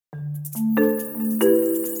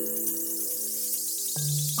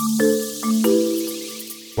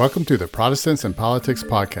Welcome to the Protestants and Politics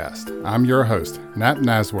Podcast. I'm your host, Nat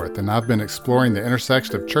Nasworth, and I've been exploring the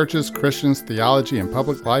intersection of churches, Christians, theology, and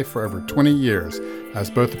public life for over 20 years as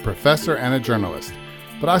both a professor and a journalist.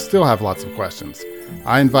 But I still have lots of questions.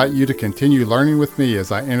 I invite you to continue learning with me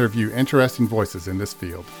as I interview interesting voices in this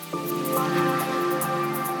field.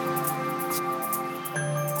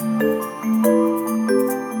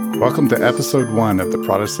 Welcome to episode 1 of the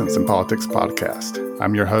Protestants and Politics Podcast.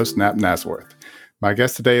 I'm your host, Nat Nasworth. My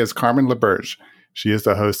guest today is Carmen LaBerge. She is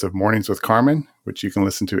the host of Mornings with Carmen, which you can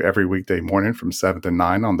listen to every weekday morning from 7 to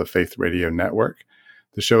 9 on the Faith Radio Network.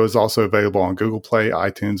 The show is also available on Google Play,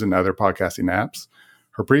 iTunes, and other podcasting apps.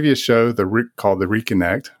 Her previous show, called The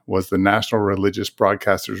Reconnect, was the National Religious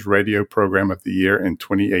Broadcasters Radio Program of the Year in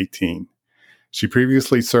 2018. She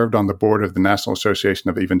previously served on the board of the National Association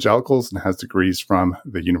of Evangelicals and has degrees from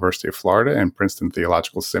the University of Florida and Princeton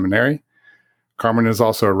Theological Seminary. Carmen is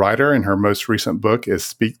also a writer, and her most recent book is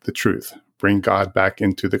Speak the Truth, Bring God Back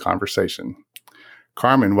into the Conversation.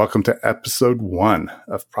 Carmen, welcome to episode 1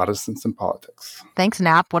 of Protestants and Politics. Thanks,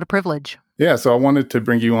 Nap. What a privilege. Yeah, so I wanted to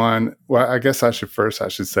bring you on. Well, I guess I should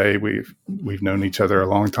say we've known each other a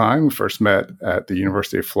long time. We first met at the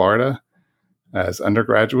University of Florida as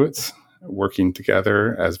undergraduates, working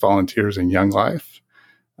together as volunteers in Young Life.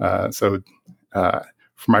 For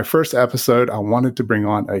my first episode, I wanted to bring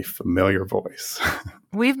on a familiar voice.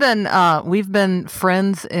 We've been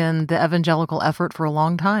friends in the evangelical effort for a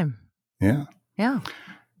long time. Yeah. Yeah.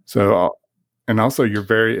 So, and also you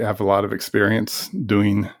have a lot of experience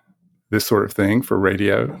doing this sort of thing for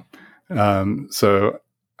radio. So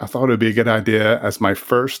I thought it would be a good idea as my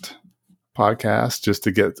first podcast just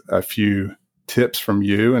to get a few tips from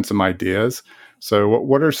you and some ideas. So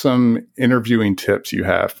what are some interviewing tips you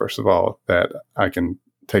have, first of all, that I can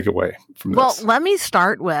take away from this? Well, let me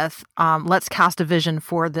start with, let's cast a vision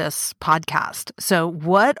for this podcast. So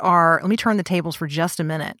let me turn the tables for just a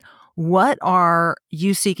minute. What are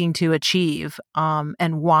you seeking to achieve?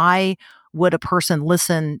 And why would a person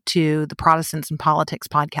listen to the Protestants and Politics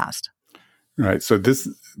podcast? Right. So this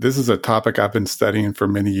is a topic I've been studying for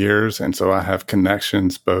many years. And so I have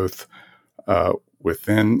connections both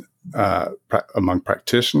within, among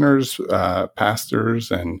practitioners,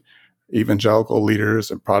 pastors, and evangelical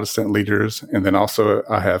leaders and Protestant leaders. And then also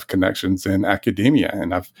I have connections in academia.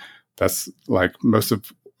 And that's like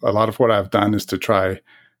a lot of what I've done is to try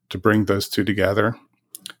to bring those two together.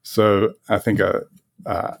 So I think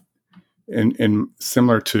in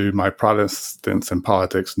similar to my Protestants and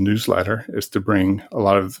Politics newsletter is to bring a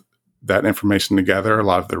lot of that information together, a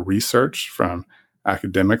lot of the research from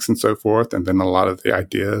academics and so forth, and then a lot of the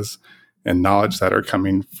ideas and knowledge that are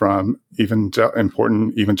coming from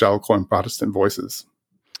important evangelical and Protestant voices.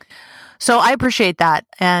 So I appreciate that.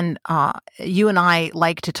 And you and I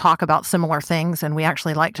like to talk about similar things, and we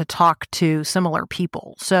actually like to talk to similar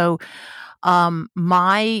people. So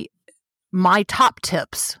my top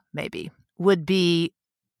tips maybe would be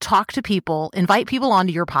talk to people, invite people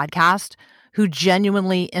onto your podcast who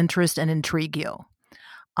genuinely interest and intrigue you.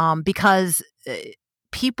 Because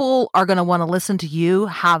people are going to want to listen to you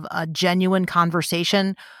have a genuine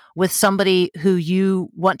conversation with somebody who you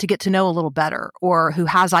want to get to know a little better, or who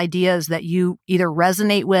has ideas that you either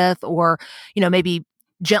resonate with or, maybe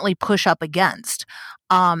gently push up against.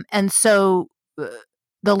 And so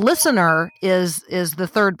the listener is the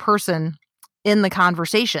third person in the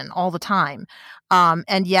conversation all the time.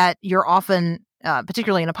 And yet you're often,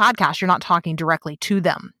 particularly in a podcast, you're not talking directly to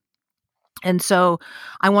them. And so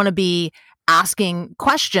I want to be asking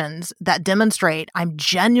questions that demonstrate I'm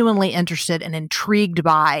genuinely interested and intrigued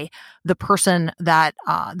by the person that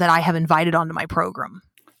I have invited onto my program.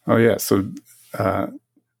 Oh yeah, so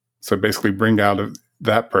basically bring out of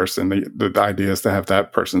that person the ideas, to have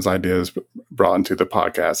that person's ideas brought into the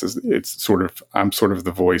podcast. I'm sort of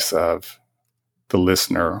the voice of the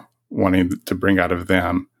listener, wanting to bring out of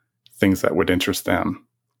them things that would interest them.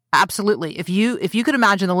 Absolutely. If you could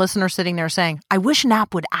imagine the listener sitting there saying, I wish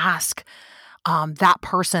Nap would ask that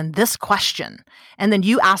person this question, and then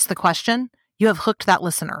you ask the question, you have hooked that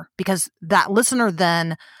listener, because that listener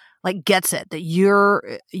then gets it, that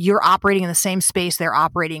you're operating in the same space they're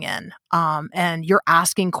operating in, and you're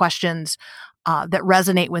asking questions that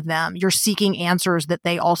resonate with them. You're seeking answers that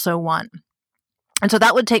they also want. And so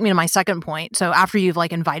that would take me to my second point. So after you've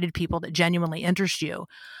invited people that genuinely interest you,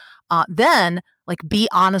 then be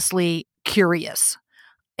honestly curious.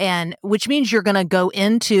 And which means you're going to go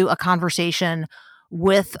into a conversation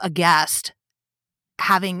with a guest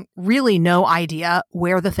having really no idea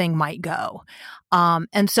where the thing might go.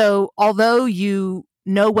 And so although you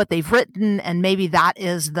know what they've written, and maybe that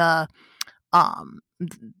is the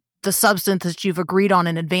substance that you've agreed on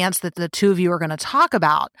in advance that the two of you are going to talk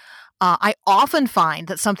about. I often find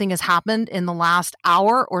that something has happened in the last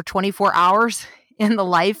hour or 24 hours in the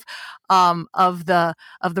life of the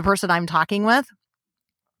person I'm talking with,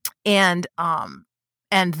 and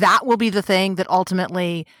that will be the thing that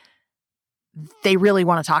ultimately they really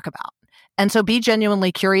want to talk about. And so be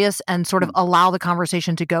genuinely curious and sort of allow the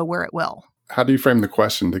conversation to go where it will. How do you frame the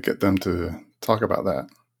question to get them to talk about that?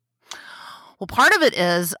 Well, part of it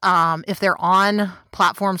is if they're on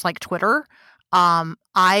platforms like Twitter,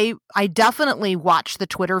 I definitely watch the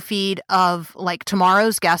Twitter feed of like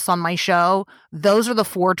tomorrow's guests on my show. Those are the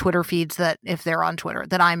 4 Twitter feeds that, if they're on Twitter,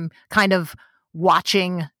 that I'm kind of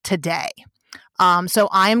watching today. So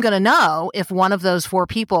I am going to know if one of those 4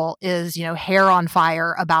 people is, hair on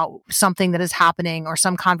fire about something that is happening or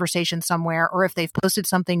some conversation somewhere, or if they've posted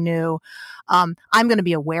something new. I'm going to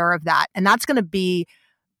be aware of that. And that's going to be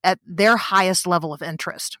at their highest level of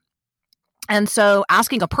interest. And so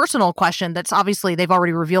asking a personal question that's obviously they've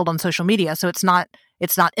already revealed on social media, so it's not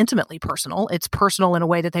intimately personal. It's personal in a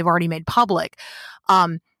way that they've already made public.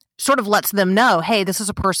 Sort of lets them know, hey, this is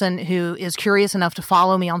a person who is curious enough to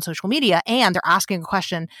follow me on social media, and they're asking a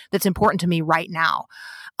question that's important to me right now.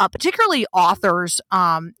 Particularly authors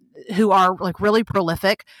who are like really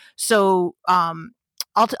prolific. So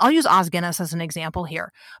I'll use Os Guinness as an example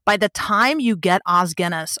here. By the time you get Os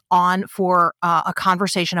Guinness on for a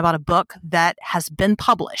conversation about a book that has been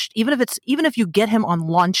published, even if you get him on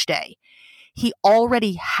launch day, he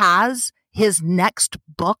already has his next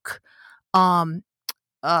book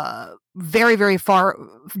very, very far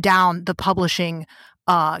down the publishing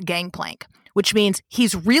gangplank, which means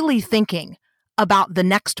he's really thinking about the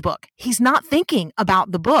next book. He's not thinking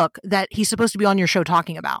about the book that he's supposed to be on your show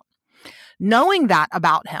talking about. Knowing that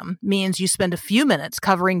about him means you spend a few minutes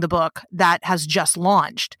covering the book that has just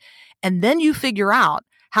launched, and then you figure out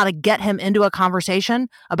how to get him into a conversation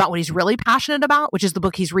about what he's really passionate about, which is the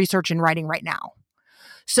book he's researching and writing right now.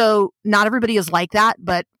 So not everybody is like that,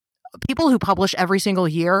 but people who publish every single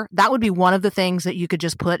year, that would be one of the things that you could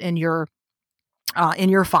just put in your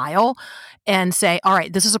file and say, all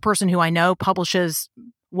right, this is a person who I know publishes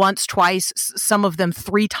once, twice, some of them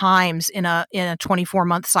 3 times in a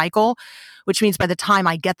 24-month cycle, which means by the time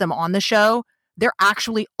I get them on the show, they're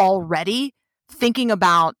actually already thinking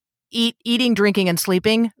about eating, drinking, and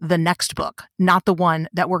sleeping the next book, not the one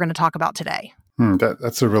that we're going to talk about today.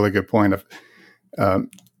 That's a really good point.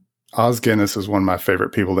 Os Guinness is one of my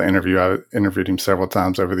favorite people to interview. I interviewed him several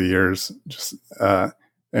times over the years.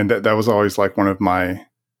 And that was always like one of my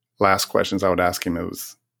last questions I would ask him. It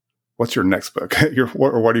was, what's your next book?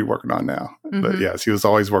 What are you working on now? Mm-hmm. But yes, he was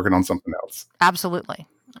always working on something else. Absolutely.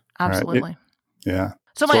 Right. Yeah.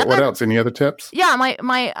 So what else? Any other tips? Yeah.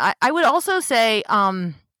 I would also say,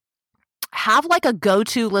 have like a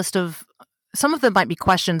go-to list of, some of them might be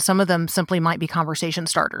questions. Some of them simply might be conversation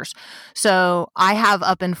starters. So I have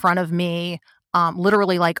up in front of me,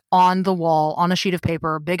 literally like on the wall, on a sheet of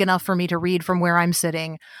paper, big enough for me to read from where I'm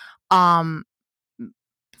sitting,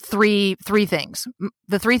 three things.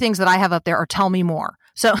 The 3 things that I have up there are tell me more.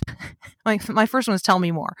 So my first one is tell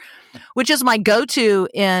me more, which is my go-to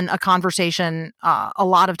in a conversation a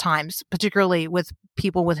lot of times, particularly with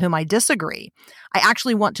people with whom I disagree. I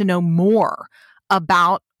actually want to know more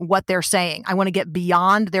about what they're saying. I want to get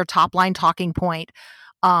beyond their top line talking point.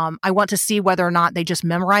 I want to see whether or not they just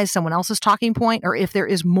memorize someone else's talking point or if there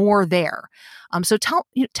is more there. So tell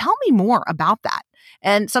me more about that.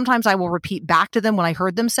 And sometimes I will repeat back to them what I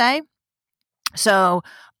heard them say. So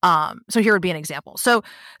here would be an example. So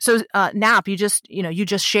Nap, you just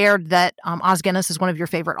shared that Os Guinness is one of your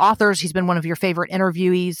favorite authors. He's been one of your favorite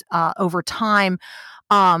interviewees over time.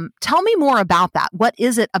 Tell me more about that. What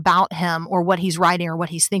is it about him or what he's writing or what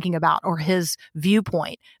he's thinking about or his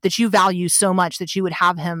viewpoint that you value so much that you would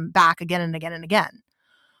have him back again and again and again?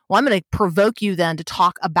 Well, I'm going to provoke you then to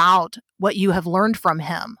talk about what you have learned from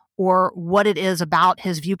him or what it is about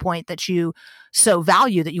his viewpoint that you so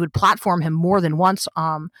value that you would platform him more than once,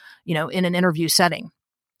 in an interview setting.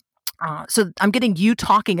 So I'm getting you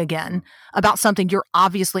talking again about something you're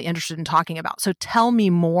obviously interested in talking about. So tell me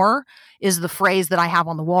more is the phrase that I have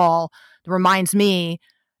on the wall that reminds me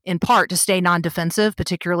in part to stay non-defensive,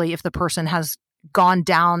 particularly if the person has gone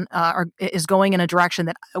down or is going in a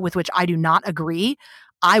direction with which I do not agree.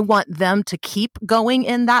 I want them to keep going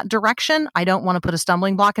in that direction. I don't want to put a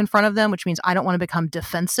stumbling block in front of them, which means I don't want to become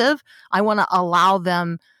defensive. I want to allow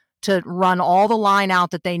them to run all the line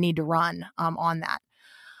out that they need to run on that.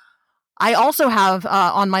 I also have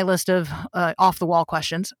on my list of off-the-wall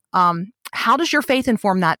questions, how does your faith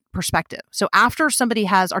inform that perspective? So after somebody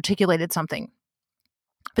has articulated something,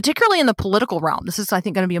 particularly in the political realm, this is, I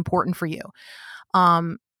think, going to be important for you.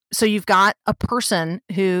 So you've got a person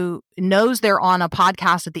who knows they're on a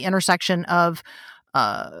podcast at the intersection of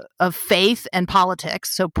faith and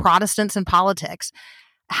politics, so Protestants and politics.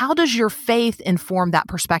 How does your faith inform that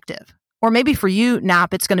perspective? Or maybe for you,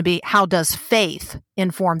 Knapp, it's going to be, how does faith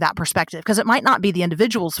inform that perspective? Because it might not be the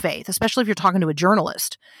individual's faith, especially if you're talking to a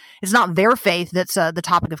journalist. It's not their faith that's the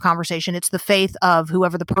topic of conversation. It's the faith of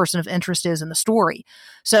whoever the person of interest is in the story.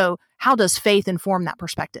 So how does faith inform that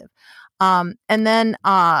perspective? And then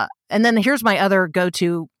here's my other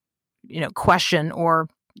go-to, question or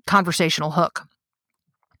conversational hook.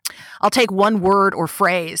 I'll take one word or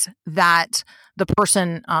phrase that the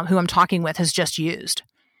person who I'm talking with has just used,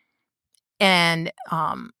 and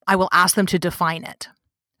I will ask them to define it.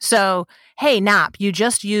 So, hey, Knapp, you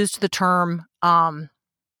just used the term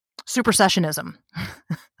supersessionism.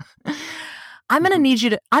 I'm going to need you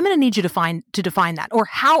to define that, or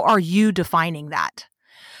how are you defining that?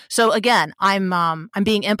 So again, I'm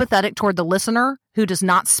being empathetic toward the listener who does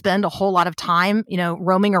not spend a whole lot of time,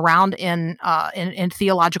 roaming around in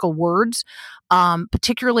theological words,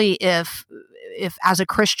 particularly if as a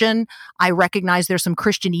Christian, I recognize there's some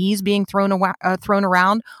Christianese being thrown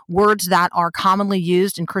around, words that are commonly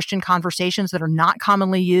used in Christian conversations that are not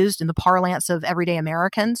commonly used in the parlance of everyday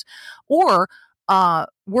Americans, or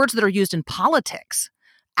words that are used in politics,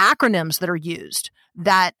 acronyms that are used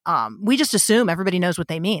that we just assume everybody knows what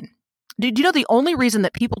they mean. Do you know the only reason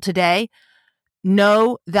that people today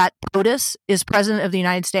know that POTUS is president of the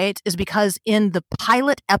United States is because in the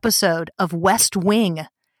pilot episode of West Wing,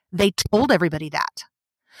 they told everybody that.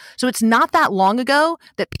 So it's not that long ago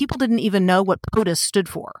that people didn't even know what POTUS stood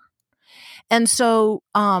for. And so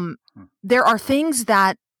there are things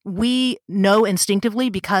that we know instinctively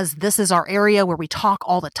because this is our area where we talk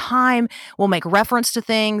all the time. We'll make reference to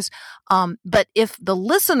things. But if the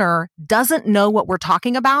listener doesn't know what we're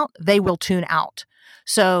talking about, they will tune out.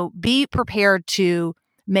 So be prepared to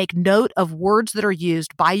make note of words that are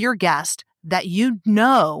used by your guest that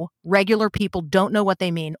regular people don't know what they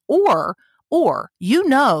mean, or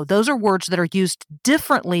those are words that are used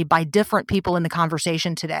differently by different people in the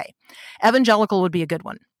conversation today. Evangelical would be a good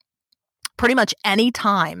one. Pretty much any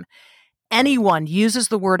time anyone uses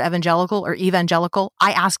the word evangelical or evangelical,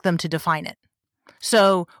 I ask them to define it.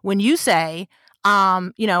 So when you say, I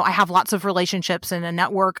have lots of relationships in a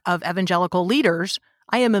network of evangelical leaders,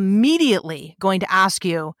 I am immediately going to ask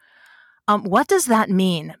you, what does that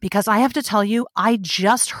mean? Because I have to tell you, I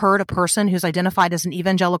just heard a person who's identified as an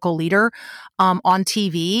evangelical leader on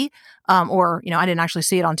TV, or I didn't actually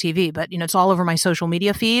see it on TV, but it's all over my social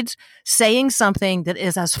media feeds, saying something that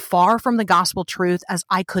is as far from the gospel truth as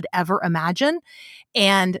I could ever imagine.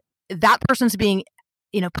 And that person's being,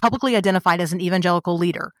 publicly identified as an evangelical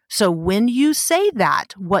leader. So when you say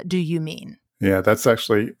that, what do you mean? Yeah, that's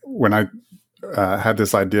actually when I had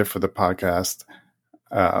this idea for the podcast.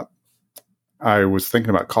 I was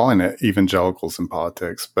thinking about calling it Evangelicals in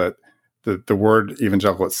Politics, but the word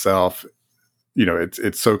evangelical itself,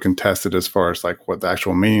 it's so contested as far as like what the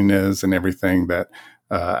actual meaning is and everything that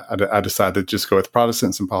I decided to just go with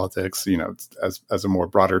Protestants in Politics, as a more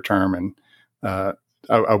broader term, and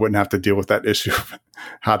I wouldn't have to deal with that issue of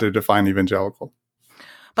how to define evangelical.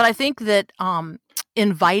 But I think that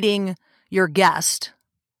inviting your guest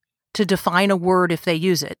to define a word if they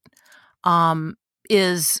use it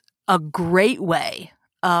is a great way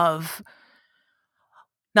of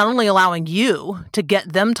not only allowing you to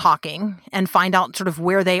get them talking and find out sort of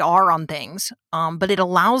where they are on things, but it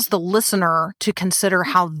allows the listener to consider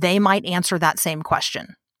how they might answer that same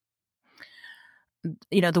question.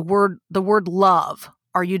 The word love.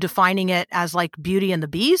 Are you defining it as like Beauty and the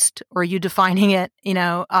Beast? Or are you defining it,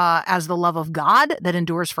 as the love of God that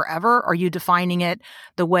endures forever? Are you defining it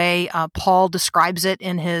the way Paul describes it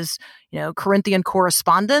in his, Corinthian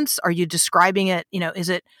correspondence? Are you describing it, is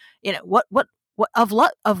it,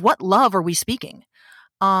 what love are we speaking?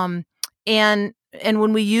 And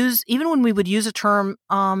when we would use a term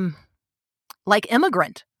like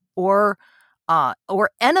immigrant or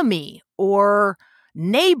enemy or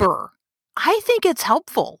neighbor, I think it's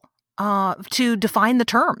helpful to define the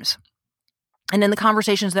terms. And in the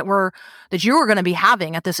conversations that you are going to be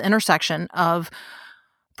having at this intersection of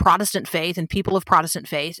Protestant faith and people of Protestant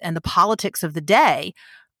faith and the politics of the day,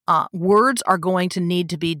 words are going to need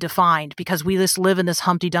to be defined because we just live in this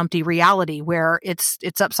Humpty Dumpty reality where it's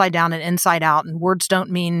upside down and inside out, and words don't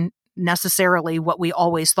mean necessarily what we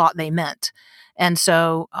always thought they meant. And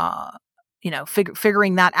so,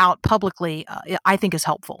 figuring that out publicly, I think is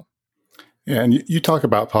helpful. Yeah, and you talk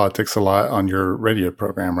about politics a lot on your radio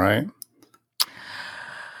program, right?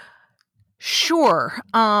 Sure.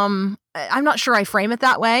 I'm not sure I frame it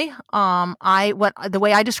that way. The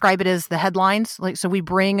way I describe it is the headlines. So we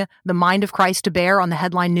bring the mind of Christ to bear on the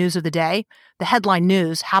headline news of the day. The headline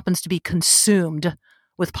news happens to be consumed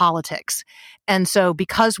with politics. And so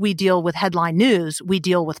because we deal with headline news, we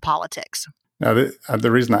deal with politics. Now,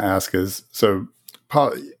 the reason I ask is,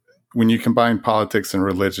 when you combine politics and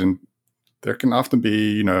religion, there can often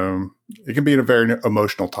be, it can be a very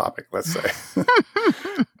emotional topic, let's say.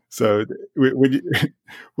 So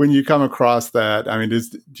when you come across that, I mean,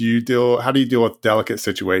 how do you deal with delicate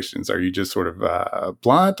situations? Are you just sort of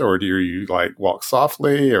blunt, or do you like walk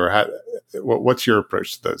softly, or what's your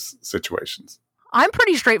approach to those situations? I'm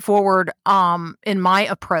pretty straightforward in my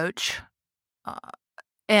approach.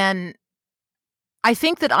 And I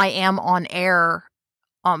think that I am on air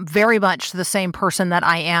very much the same person that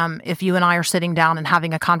I am if you and I are sitting down and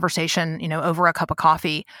having a conversation, over a cup of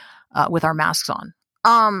coffee with our masks on.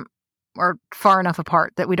 Or far enough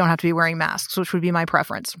apart that we don't have to be wearing masks, which would be my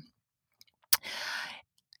preference.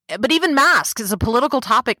 But even masks is a political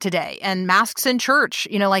topic today, and masks in church,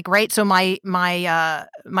 right? So my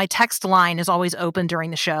text line is always open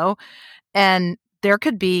during the show, and there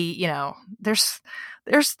could be, there's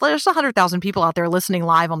 100,000 people out there listening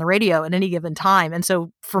live on the radio at any given time. And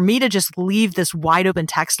so for me to just leave this wide open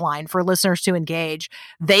text line for listeners to engage,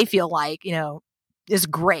 they feel like, is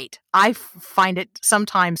great. I find it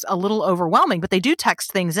sometimes a little overwhelming, but they do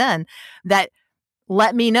text things in that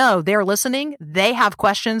let me know they're listening. They have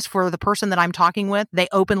questions for the person that I'm talking with. They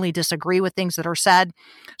openly disagree with things that are said.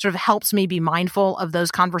 Sort of helps me be mindful of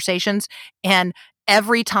those conversations. And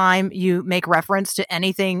every time you make reference to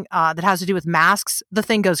anything that has to do with masks, the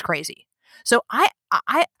thing goes crazy. So I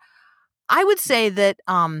would say that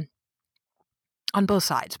on both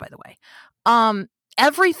sides, by the way,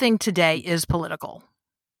 everything today is political.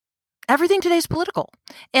 Everything today is political.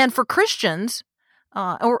 And for Christians,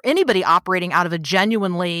 or anybody operating out of a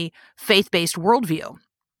genuinely faith-based worldview.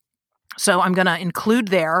 So I'm going to include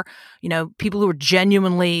there, people who are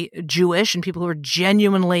genuinely Jewish and people who are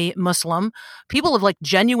genuinely Muslim, people of like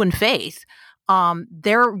genuine faith.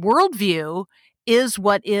 Their worldview is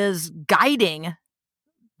what is guiding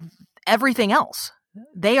everything else.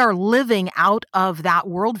 They are living out of that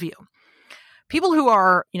worldview. People who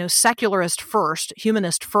are, secularist first,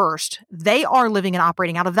 humanist first, they are living and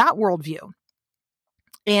operating out of that worldview.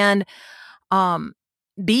 And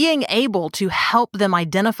being able to help them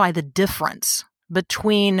identify the difference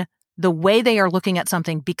between the way they are looking at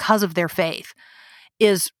something because of their faith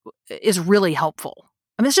is really helpful.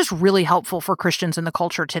 I mean, it's just really helpful for Christians in the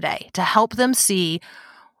culture today to help them see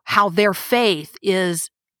how their faith is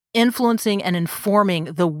influencing and informing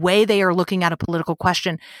the way they are looking at a political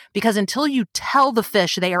question. Because until you tell the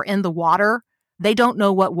fish they are in the water, they don't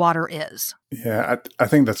know what water is. Yeah, I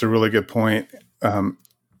think that's a really good point.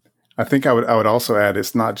 I think I would also add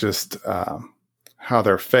it's not just how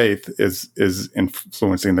their faith is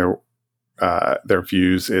influencing their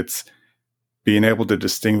views. It's being able to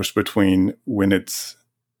distinguish between when it's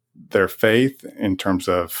their faith in terms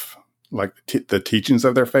of like the teachings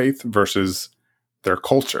of their faith versus their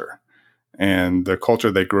culture and the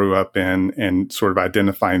culture they grew up in, and sort of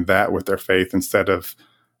identifying that with their faith instead of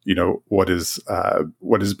what is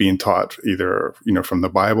being taught either from the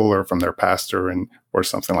Bible or from their pastor or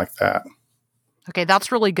something like that. Okay,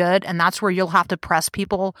 that's really good, and that's where you'll have to press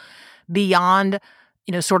people beyond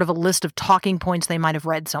sort of a list of talking points they might have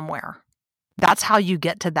read somewhere. That's how you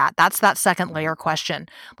get to that. That's that second layer question.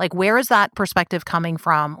 Like, where is that perspective coming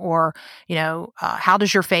from? Or, how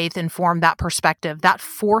does your faith inform that perspective? That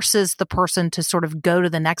forces the person to sort of go to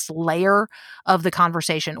the next layer of the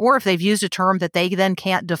conversation. Or if they've used a term that they then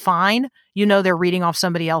can't define, they're reading off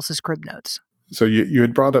somebody else's crib notes. So you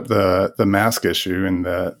had brought up the mask issue and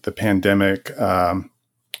the pandemic. Are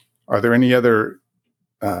there any other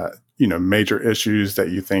major issues that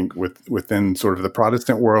you think within sort of the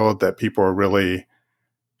Protestant world that people are really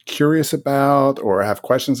curious about or have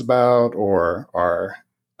questions about or are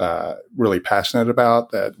really passionate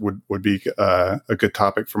about that would be a good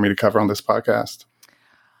topic for me to cover on this podcast?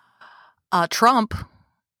 Trump.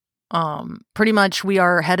 Pretty much we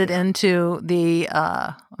are headed into we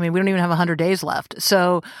don't even have 100 days left.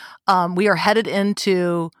 So we are headed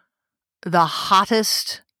into the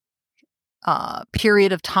hottest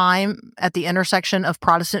period of time at the intersection of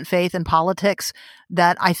Protestant faith and politics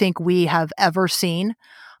that I think we have ever seen.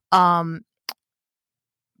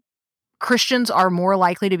 Christians are more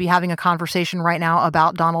likely to be having a conversation right now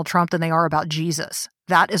about Donald Trump than they are about Jesus.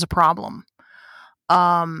 That is a problem.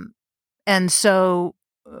 And so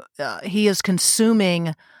he is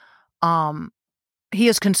consuming a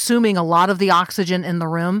lot of the oxygen in the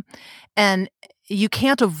room, and you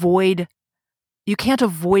can't avoid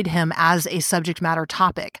him as a subject matter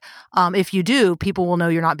topic. If you do, people will know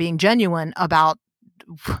you're not being genuine about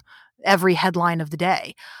every headline of the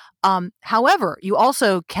day. However, you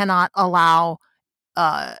also cannot allow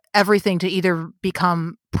everything to either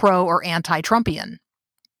become pro or anti-Trumpian,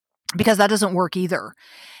 because that doesn't work either.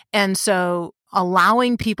 And so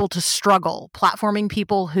allowing people to struggle, platforming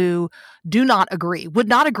people who would not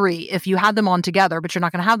agree if you had them on together, but you're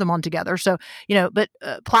not going to have them on together. So, but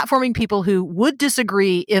platforming people who would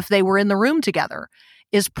disagree if they were in the room together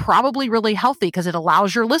is probably really healthy, because it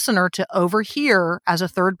allows your listener to overhear as a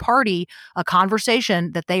third party a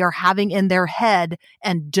conversation that they are having in their head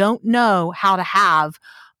and don't know how to have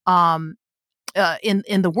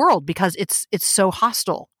in the world, because it's so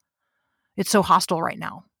hostile. It's so hostile right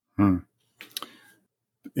now.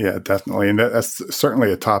 Yeah, definitely. And that's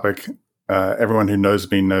certainly a topic. Everyone who knows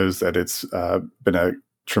me knows that it's been a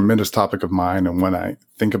tremendous topic of mine and one I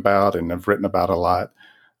think about and have written about a lot.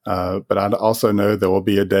 But I also know there will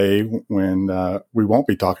be a day when we won't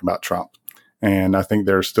be talking about Trump. And I think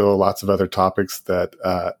there are still lots of other topics that,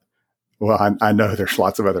 I know there's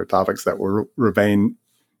lots of other topics that will remain,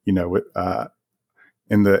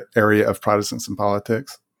 in the area of Protestants and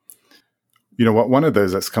politics. One of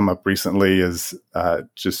those that's come up recently is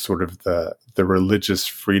just sort of the religious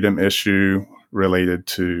freedom issue related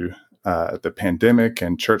to the pandemic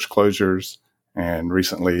and church closures. And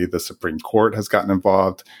recently the Supreme Court has gotten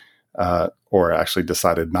involved, or actually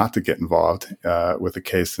decided not to get involved, with a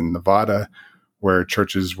case in Nevada where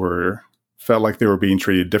churches felt like they were being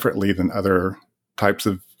treated differently than other types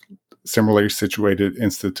of similarly situated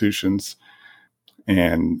institutions.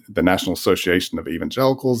 And the National Association of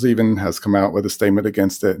Evangelicals even has come out with a statement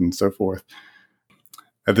against it, and so forth.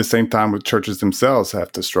 At the same time, churches themselves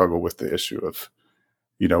have to struggle with the issue of,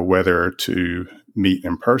 whether to meet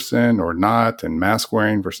in person or not, and mask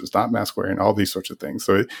wearing versus not mask wearing, all these sorts of things.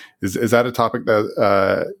 So is that a topic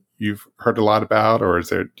that you've heard a lot about, or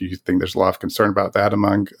do you think there's a lot of concern about that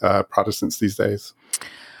among Protestants these days?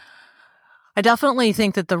 I definitely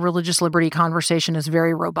think that the religious liberty conversation is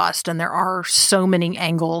very robust, and there are so many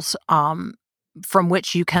angles from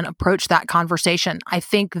which you can approach that conversation. I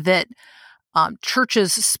think that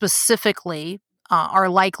churches specifically are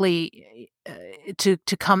likely to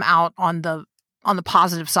come out on the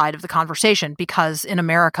positive side of the conversation, because in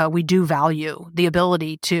America we do value the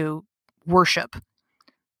ability to worship.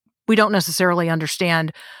 We don't necessarily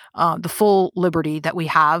understand the full liberty that we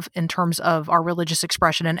have in terms of our religious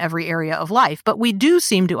expression in every area of life, but we do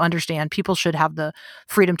seem to understand people should have the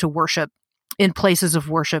freedom to worship in places of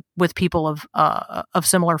worship with people of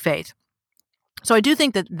similar faith. So I do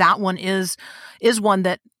think that one is one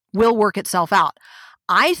that will work itself out.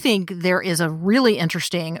 I think there is a really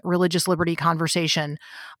interesting religious liberty conversation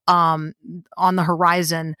on the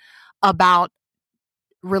horizon about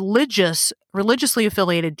religiously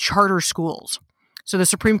affiliated charter schools. So the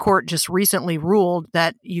Supreme Court just recently ruled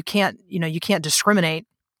that you can't discriminate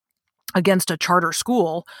against a charter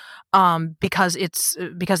school because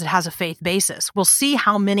it has a faith basis. We'll see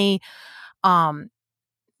how many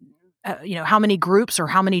groups or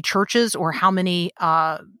how many churches or how many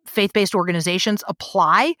faith-based organizations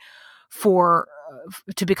apply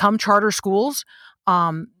to become charter schools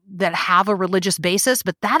that have a religious basis.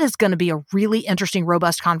 But that is going to be a really interesting,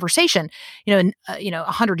 robust conversation.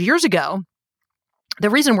 100 years ago, the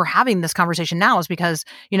reason we're having this conversation now is because,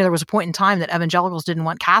 there was a point in time that evangelicals didn't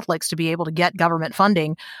want Catholics to be able to get government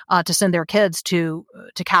funding to send their kids to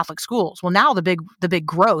Catholic schools. Well, now the big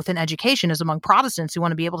growth in education is among Protestants who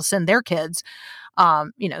want to be able to send their kids,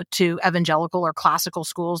 to evangelical or classical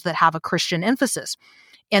schools that have a Christian emphasis.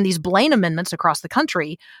 And these Blaine amendments across the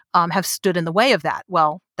country have stood in the way of that.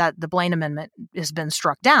 Well, the Blaine amendment has been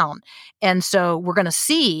struck down, and so we're going to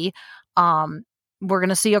see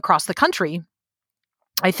across the country.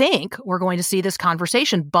 I think we're going to see this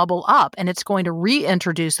conversation bubble up, and it's going to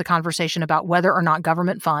reintroduce the conversation about whether or not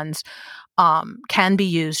government funds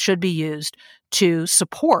should be used to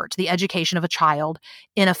support the education of a child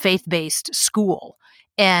in a faith-based school.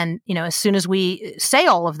 And, as soon as we say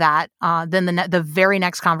all of that, then the very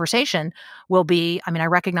next conversation will be, I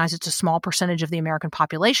recognize it's a small percentage of the American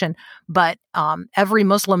population, but every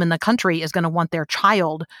Muslim in the country is going to want their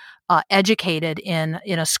child educated in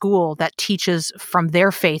a school that teaches from their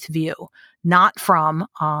faith view, not from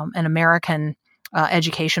an American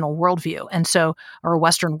educational worldview, or a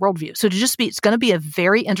Western worldview. So it's going to be a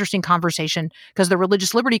very interesting conversation, because the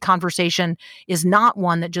religious liberty conversation is not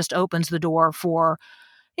one that just opens the door for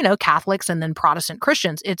Catholics and then Protestant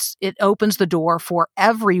Christians. It opens the door for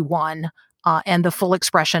everyone and the full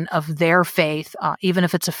expression of their faith, even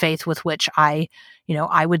if it's a faith with which I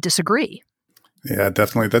would disagree. Yeah,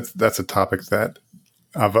 definitely. That's a topic that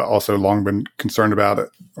I've also long been concerned about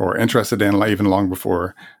or interested in, even long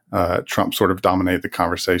before Trump sort of dominated the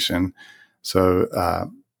conversation. So,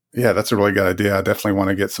 that's a really good idea. I definitely want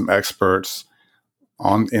to get some experts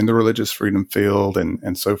in the religious freedom field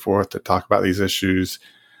and so forth to talk about these issues.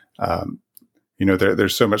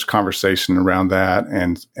 There's so much conversation around that,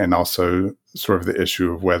 and also sort of the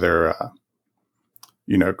issue of whether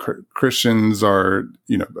Christians are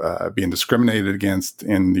being discriminated against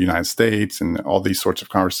in the United States, and all these sorts of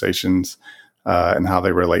conversations and how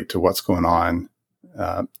they relate to what's going on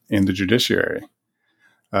in the judiciary.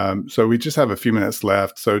 So we just have a few minutes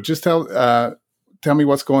left. So just tell me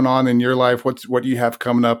what's going on in your life. What do you have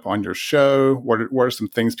coming up on your show? What are some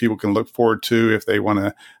things people can look forward to if they want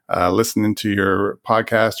to listen into your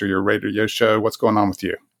podcast or your radio show? What's going on with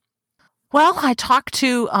you? Well, I talk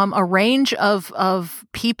to a range of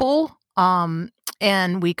people,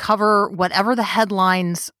 and we cover whatever the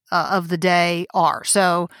headlines of the day are.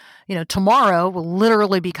 So, tomorrow we'll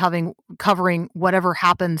literally be covering whatever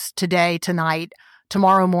happens today, tonight,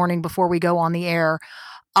 tomorrow morning before we go on the air.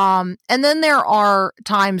 And then there are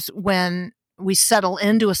times when we settle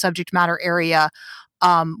into a subject matter area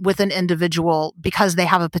with an individual because they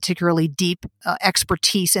have a particularly deep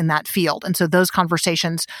expertise in that field. And so those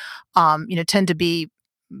conversations, tend to be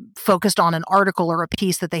focused on an article or a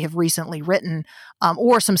piece that they have recently written,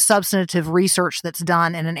 or some substantive research that's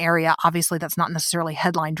done in an area, obviously, that's not necessarily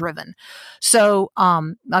headline driven. So,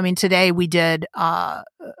 today we did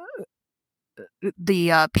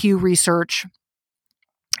the Pew Research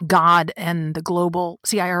God and the global.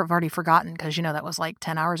 See, I've already forgotten because that was like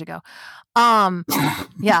 10 hours ago.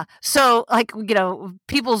 Yeah. So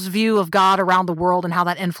people's view of God around the world and how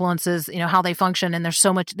that influences, how they function. And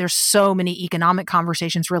there's so many economic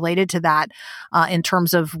conversations related to that, in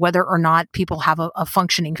terms of whether or not people have a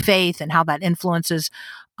functioning faith and how that influences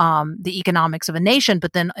the economics of a nation.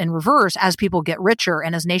 But then in reverse, as people get richer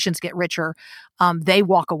and as nations get richer, they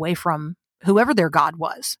walk away from whoever their God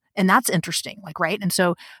was. And that's interesting, right? And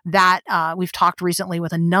so that we've talked recently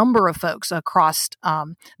with a number of folks across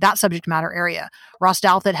that subject matter area. Ross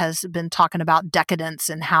Douthat has been talking about decadence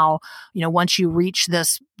and how, once you reach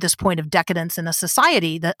this point of decadence in a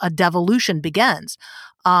society, that a devolution begins.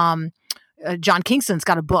 John Kingston's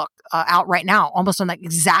got a book out right now, almost on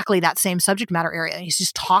exactly that same subject matter area. He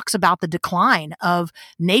just talks about the decline of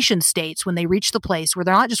nation states when they reach the place where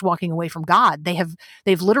they're not just walking away from God.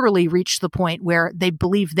 They've literally reached the point where they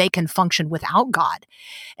believe they can function without God.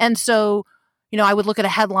 And so, I would look at a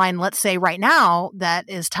headline, let's say right now, that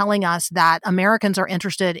is telling us that Americans are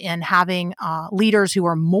interested in having leaders who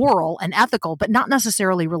are moral and ethical, but not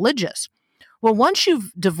necessarily religious. Well, once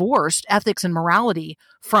you've divorced ethics and morality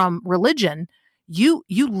from religion, you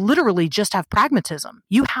literally just have pragmatism.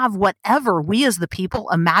 You have whatever we as the people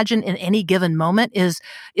imagine in any given moment is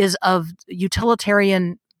of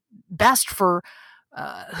utilitarian best for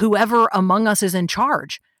whoever among us is in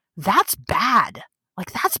charge. That's bad.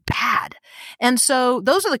 That's bad. And so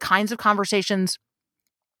those are the kinds of conversations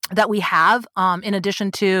that we have, in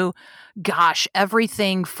addition to,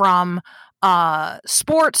 everything from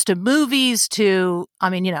sports to movies to,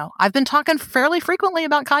 I've been talking fairly frequently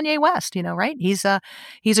about Kanye West, right? He's a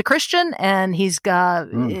Christian and he's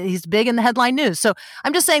big in the headline news. So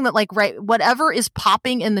I'm just saying that whatever is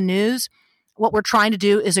popping in the news, what we're trying to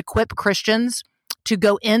do is equip Christians to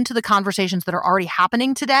go into the conversations that are already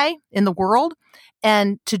happening today in the world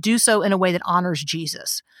and to do so in a way that honors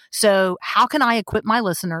Jesus. So how can I equip my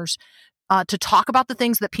listeners to talk about the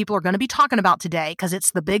things that people are going to be talking about today, because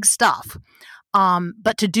it's the big stuff,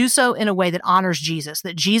 but to do so in a way that honors Jesus,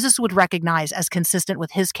 that Jesus would recognize as consistent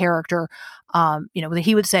with his character, that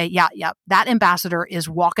he would say, yeah, that ambassador is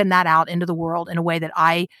walking that out into the world in a way that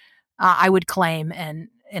I would claim and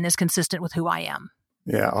is consistent with who I am.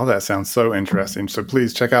 Yeah, all that sounds so interesting. So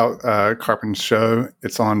please check out Karpen's show.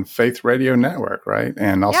 It's on Faith Radio Network, right?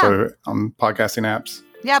 And also on podcasting apps.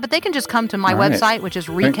 Yeah, but they can just come to my website, which is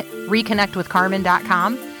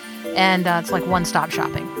reconnectwithcarmen.com. And it's like one-stop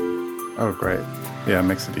shopping. Oh, great. Yeah, it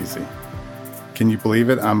makes it easy. Can you believe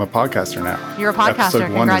it? I'm a podcaster now. You're a podcaster.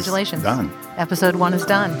 Congratulations. Done. Episode 1 is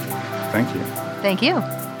done. Thank you. Thank you.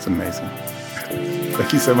 It's amazing.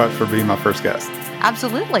 Thank you so much for being my first guest.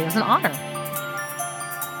 Absolutely. It was an honor.